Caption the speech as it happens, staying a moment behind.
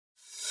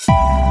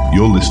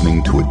You're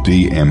listening to a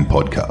DM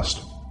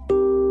podcast.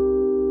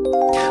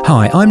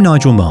 Hi, I'm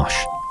Nigel Marsh.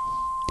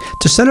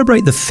 To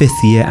celebrate the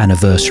 5th year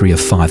anniversary of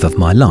 5 of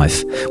My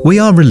Life, we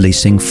are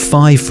releasing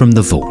 5 from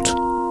the Vault,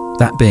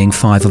 that being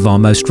 5 of our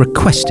most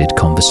requested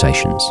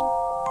conversations.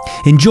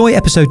 Enjoy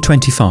episode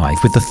 25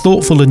 with the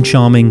thoughtful and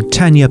charming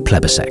Tanya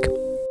Plibersek.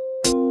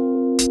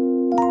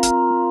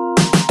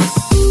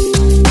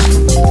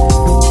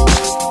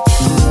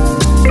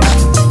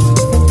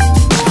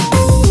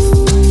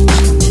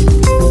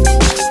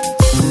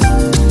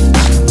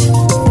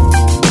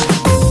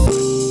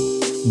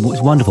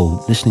 It's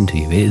wonderful listening to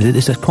you.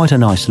 It's quite a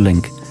nice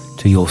link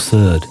to your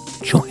third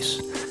choice,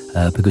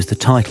 because the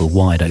title,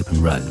 Wide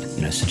Open Road,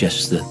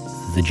 suggests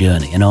the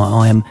journey. And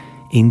I am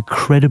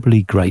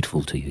incredibly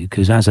grateful to you,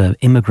 because as an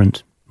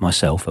immigrant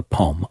myself, a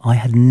POM, I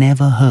had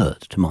never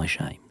heard, to my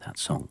shame, that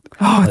song.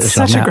 Oh, it's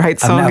such a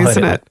great song,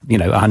 isn't it?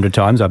 100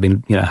 times. I've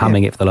been,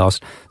 humming it for the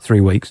last 3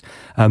 weeks.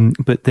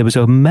 But there was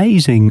an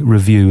amazing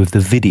review of the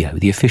video,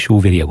 the official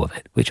video of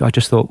it, which I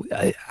just thought,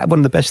 one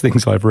of the best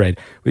things I've read,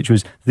 which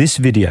was, this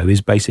video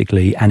is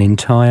basically an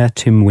entire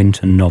Tim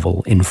Winton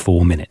novel in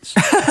 4 minutes.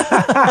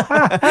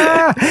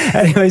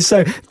 Anyway,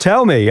 so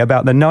tell me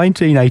about the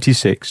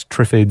 1986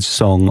 Triffids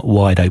song,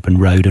 Wide Open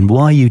Road, and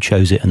why you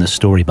chose it and the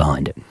story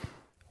behind it.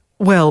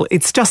 Well,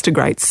 it's just a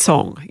great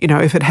song.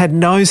 If it had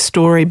no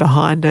story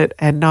behind it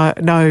and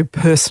no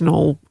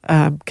personal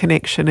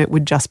connection, it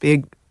would just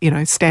be,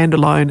 stand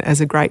alone as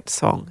a great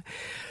song.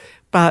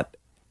 But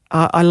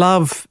I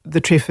love the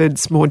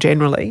Triffids more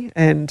generally,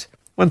 and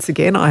once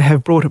again, I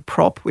have brought a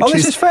prop, which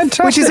is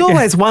fantastic. Which is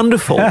always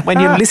wonderful when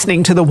you're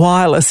listening to the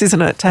wireless,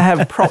 isn't it, to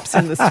have props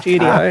in the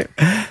studio.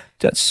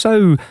 That's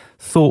so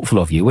thoughtful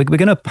of you. We're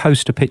going to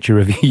post a picture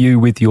of you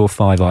with your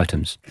 5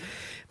 items.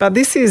 But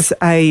this is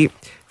a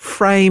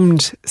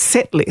framed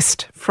set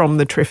list from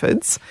the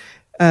Triffids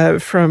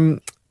from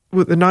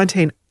the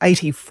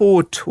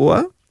 1984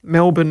 tour,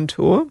 Melbourne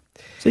tour.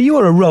 So you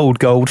are a rolled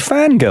gold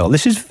fangirl.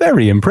 This is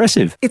very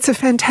impressive. It's a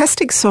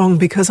fantastic song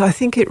because I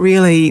think it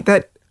really,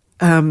 that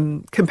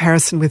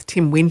comparison with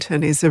Tim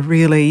Winton is a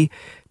really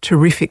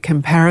terrific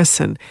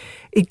comparison.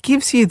 It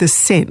gives you the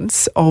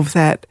sense of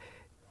that,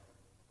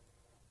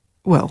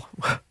 well,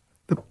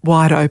 the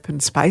wide open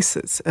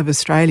spaces of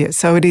Australia.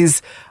 So it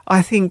is,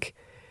 I think,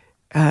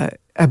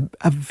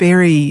 a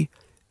very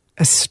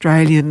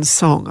Australian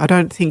song. I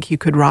don't think you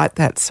could write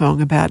that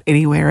song about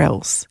anywhere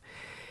else.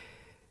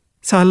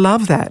 So I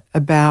love that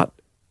about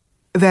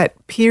that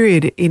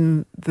period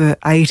in the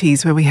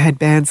 80s when we had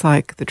bands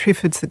like the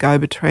Triffids, the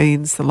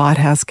Go-Betweens, the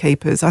Lighthouse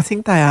Keepers. I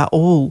think they are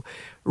all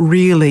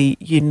really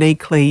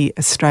uniquely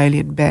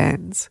Australian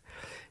bands,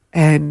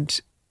 and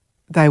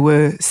they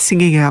were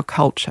singing our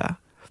culture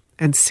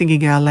and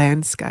singing our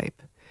landscape.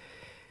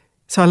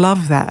 So I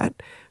love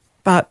that.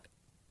 But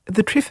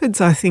the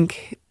Triffids, I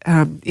think,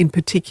 in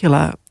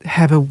particular,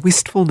 have a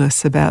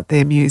wistfulness about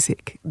their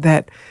music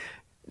that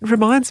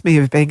reminds me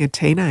of being a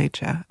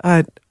teenager.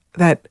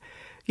 That,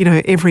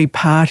 every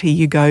party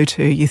you go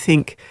to, you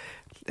think,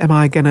 am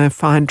I going to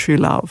find true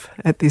love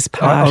at this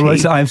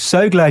party? I'm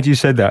so glad you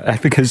said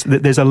that, because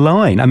there's a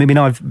line. I mean,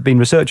 I've been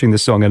researching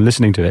this song and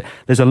listening to it.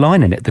 There's a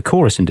line in it, the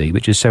chorus indeed,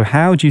 which is, so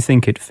how do you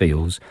think it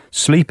feels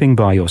sleeping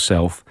by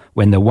yourself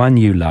when the one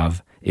you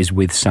love is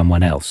with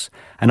someone else?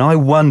 And I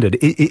wondered,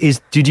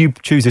 did you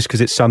choose this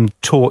because it's some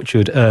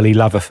tortured early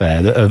love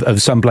affair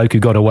of some bloke who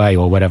got away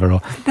or whatever?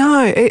 Or?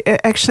 No,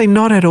 actually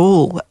not at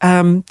all.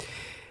 I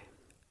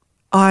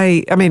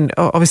mean,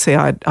 obviously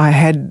I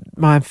had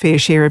my fair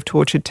share of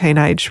tortured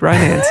teenage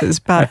romances,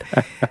 but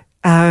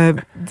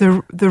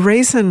the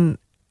reason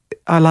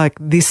I like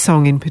this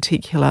song in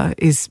particular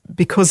is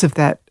because of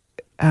that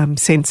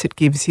sense it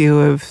gives you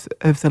of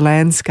the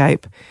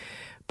landscape,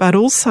 but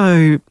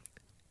also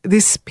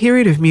this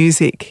period of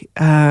music.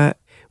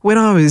 When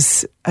I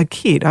was a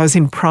kid, I was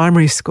in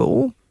primary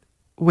school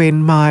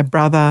when my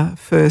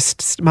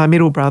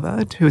middle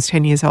brother, who was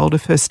 10 years older,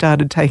 first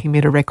started taking me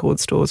to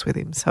record stores with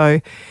him. So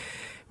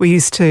we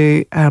used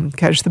to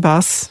catch the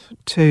bus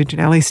to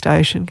Janelli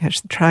Station,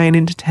 catch the train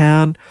into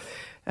town,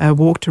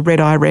 walk to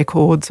Red Eye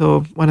Records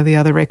or one of the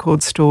other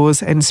record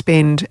stores and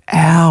spend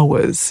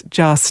hours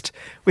just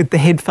with the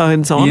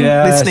headphones on,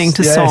 listening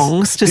to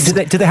songs.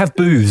 Do they have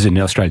booths in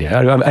Australia?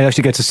 I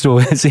actually go to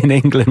stores in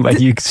England where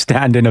you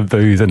stand in a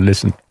booth and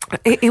listen.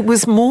 It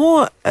was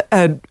more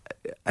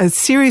a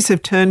series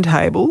of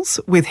turntables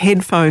with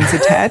headphones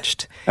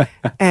attached,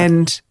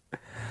 and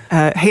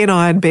he and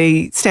I would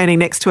be standing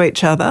next to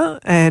each other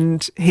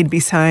and he'd be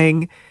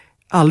saying,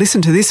 oh,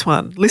 listen to this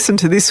one, listen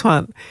to this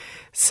one.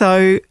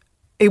 So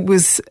it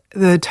was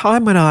the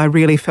time when I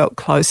really felt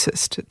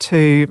closest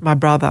to my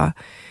brother,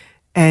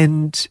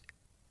 and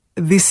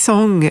this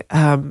song,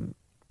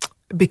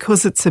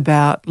 because it's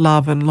about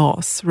love and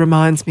loss,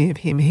 reminds me of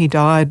him. He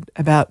died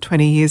about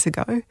 20 years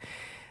ago,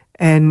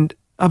 and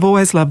I've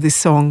always loved this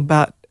song,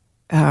 but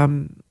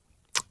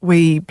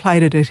we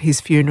played it at his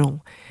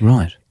funeral.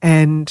 Right.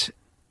 And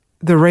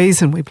the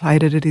reason we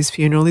played it at his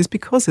funeral is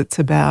because it's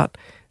about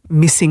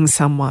missing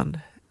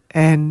someone,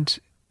 and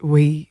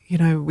we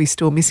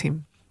still miss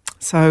him.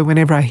 So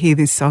whenever I hear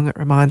this song, it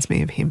reminds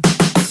me of him.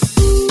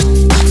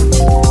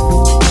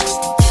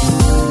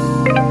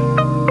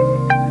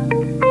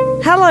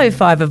 Hello,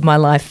 Five of My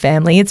Life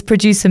family. It's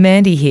producer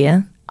Mandy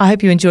here. I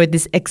hope you enjoyed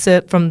this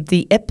excerpt from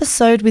the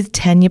episode with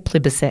Tanya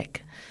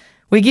Plibersek.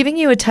 We're giving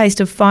you a taste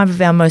of 5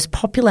 of our most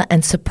popular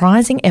and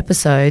surprising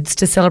episodes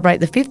to celebrate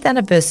the 5th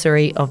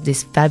anniversary of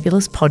this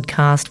fabulous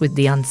podcast with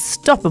the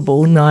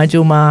unstoppable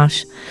Nigel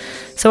Marsh.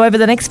 So over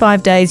the next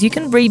 5 days, you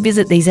can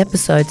revisit these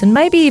episodes and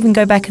maybe even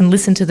go back and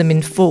listen to them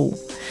in full.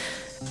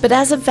 But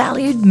as a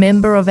valued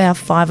member of our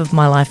 5 of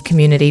My Life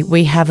community,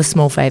 we have a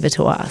small favour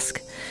to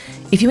ask.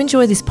 If you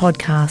enjoy this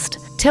podcast,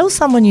 tell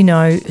someone you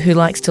know who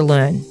likes to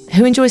learn,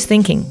 who enjoys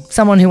thinking,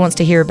 someone who wants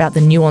to hear about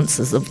the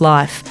nuances of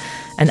life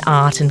and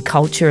art and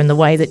culture and the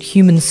way that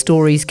human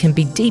stories can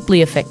be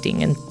deeply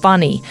affecting and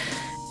funny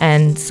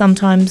and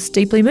sometimes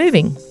deeply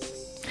moving.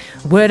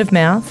 Word of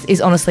mouth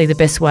is honestly the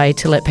best way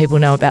to let people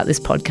know about this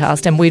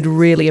podcast, and we'd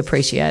really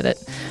appreciate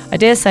it. I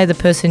dare say the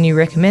person you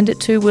recommend it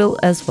to will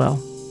as well.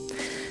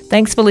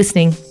 Thanks for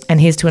listening, and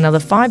here's to another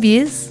 5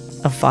 years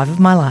of 5 of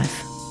My Life.